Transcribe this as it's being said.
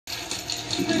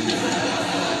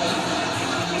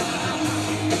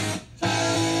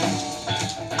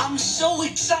I'm so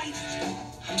excited.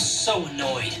 I'm so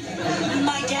annoyed.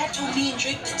 My dad told me and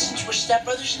Drake that since we're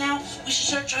stepbrothers now, we should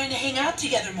start trying to hang out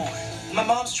together more. My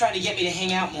mom's trying to get me to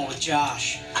hang out more with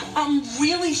Josh. I'm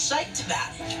really psyched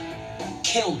about it.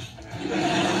 Kill me.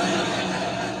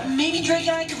 Maybe Drake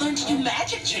and I could learn to do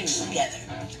magic tricks together.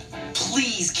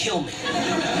 Please kill me.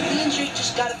 Me and Drake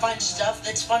just gotta find stuff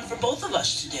that's fun for both of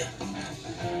us to do.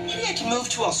 Maybe I can move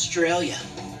to Australia.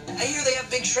 I hear they have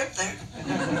big shrimp there.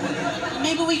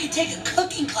 Maybe we could take a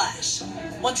cooking class.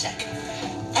 One sec.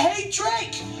 Hey,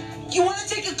 Drake! You want to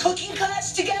take a cooking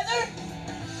class together?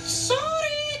 Son!